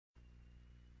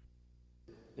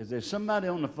Is there somebody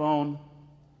on the phone?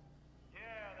 Yeah,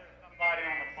 there's somebody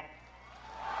on the phone.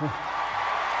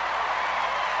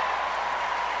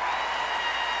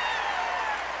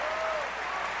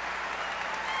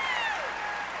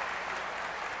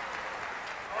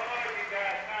 Oh, you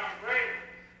guys sound great.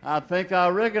 I think I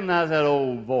recognize that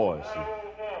old voice. That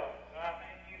old voice. I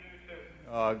think you do too.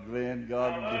 Oh, Glenn,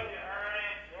 God I love you, Ernie,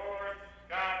 George,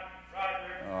 Scott,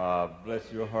 Roger. Oh,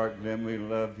 bless your heart, Glenn. We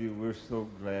love you. We're so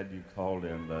glad you called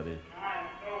in, buddy. I am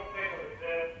so tickled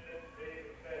to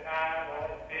say hi to all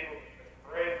the people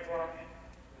that prayed for me.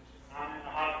 I'm in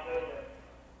the hospital at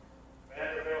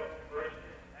Vanderbilt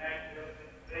University, Nashville,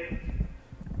 Tennessee,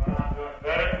 but I'm doing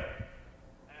better.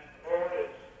 And the Lord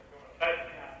is going to touch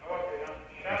me. I know if He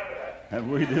doesn't shout it at me. And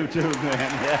we do too,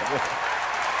 man. Yeah.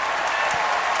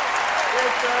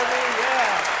 Yes, buddy. Yeah.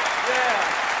 Yeah.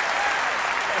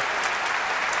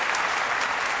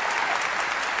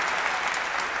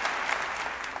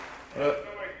 It's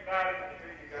so exciting to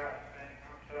hear you guys sing.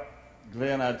 I'm telling you.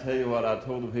 Glenn, I tell you what, I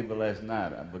told the people last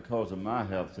night, because of my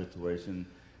health situation,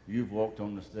 you've walked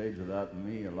on the stage without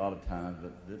me a lot of times,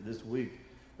 but this week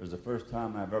was the first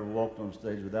time I've ever walked on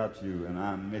stage without you, and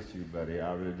I miss you, buddy.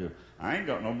 I really do. I ain't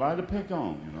got nobody to pick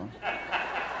on, you know.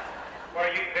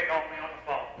 Well, you pick on me on the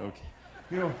phone. Okay.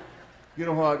 You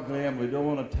know what, Glenn? We don't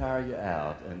want to tire you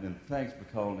out, and thanks for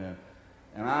calling in.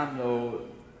 And I know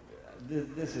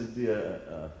this is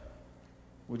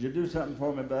would you do something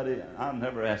for me, buddy? I'll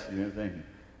never ask you anything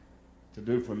to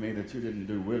do for me that you didn't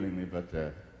do willingly, but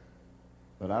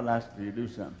I'd ask for you to do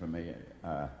something for me.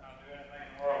 I'll do anything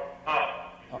in the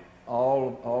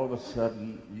world. All of a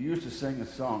sudden, you used to sing a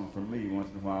song for me once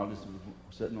in a while. Just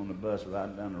sitting on the bus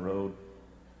riding down the road.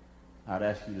 I'd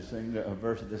ask you to sing a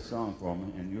verse of this song for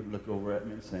me, and you'd look over at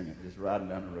me and sing it, just riding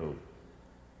down the road.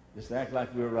 Just act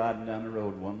like we were riding down the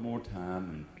road one more time.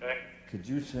 And Okay. could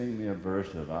you sing me a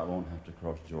verse of I Won't Have to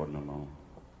Cross Jordan Alone?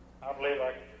 I believe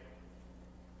I can.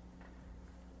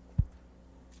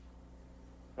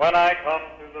 When I come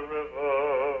to the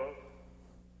river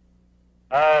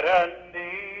at an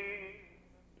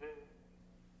evening,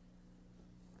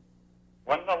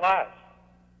 when the last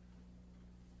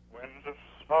winds of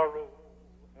sorrow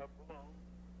have blown,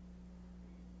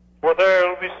 for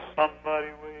there'll be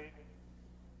somebody waiting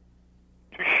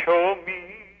to show me,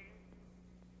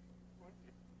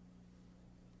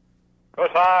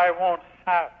 'cause I won't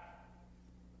have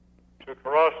to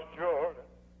cross Jordan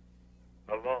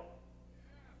alone.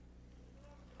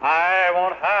 I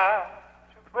won't have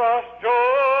to cross Jordan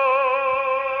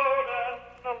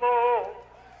alone.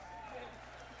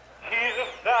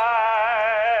 Jesus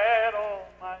died all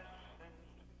my sins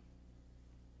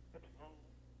to atone.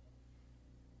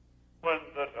 When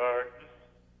the darkness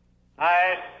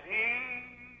I see,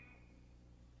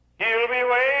 He'll be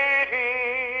waiting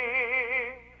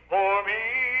for me.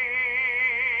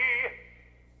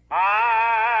 I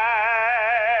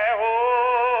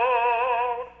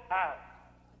won't have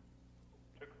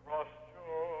to cross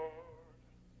Jordan.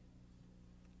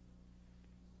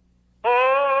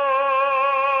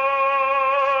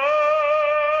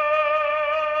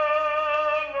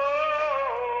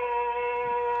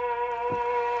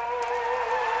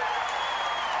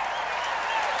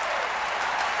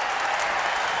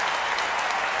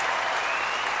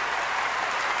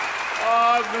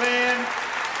 Oh, Glenn.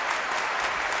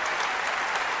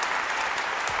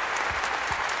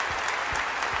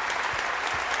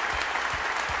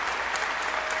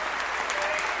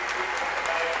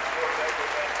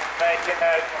 Thank you,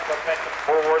 National Convention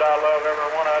Board. I love every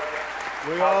one of you.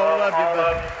 We all love you, all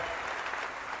buddy. of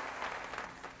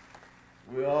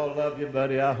you. We all love you,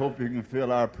 buddy. I hope you can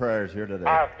feel our prayers here today.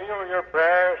 I feel your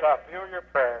prayers. I feel your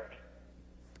prayers.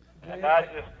 And I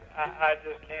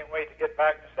just can't wait to get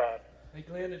back inside. Hey,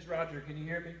 Glenn, it's Roger. Can you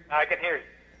hear me? I can hear you.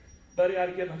 Buddy,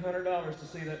 I'd give $100 to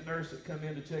see that nurse that come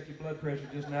in to check your blood pressure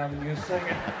just now when you were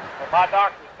singing. Well, my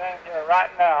doctor's standing here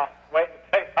right now waiting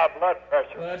to take my blood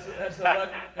pressure. Well, that's the luck.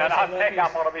 And I think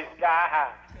I'm going to be sky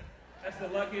high. That's the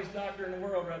luckiest doctor in the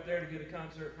world right there to get a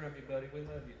concert from you, buddy. We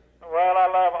love you. Well,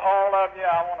 I love all of you.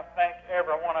 I want to thank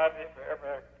every one of you for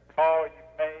every call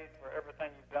you've made, for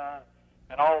everything you've done,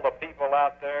 and all the people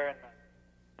out there in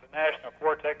the National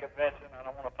Quartet Convention. And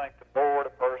I want to thank the board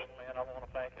personally, and I want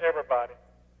to thank everybody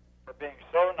for being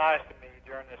so nice to me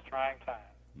during this trying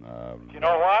time. You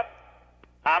know what?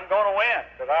 I'm going to win,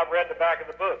 because I've read the back of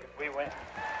the book if we win.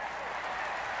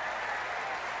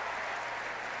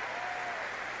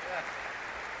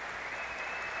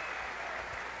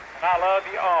 And I love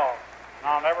you all. And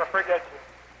I'll never forget you.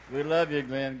 We love you,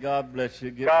 Glenn. God bless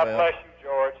you. Get God well. bless you,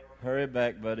 George. Hurry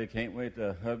back, buddy. Can't wait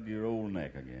to hug your old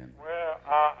neck again. Well,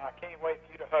 I can't wait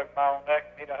for you to hug my old neck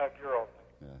and me to hug hug your old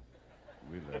man. Yeah.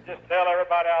 We So love you. just tell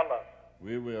everybody I love them.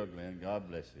 We will, Glenn. God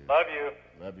bless you. Love you.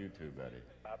 Love you too, buddy.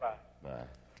 Bye-bye. Bye.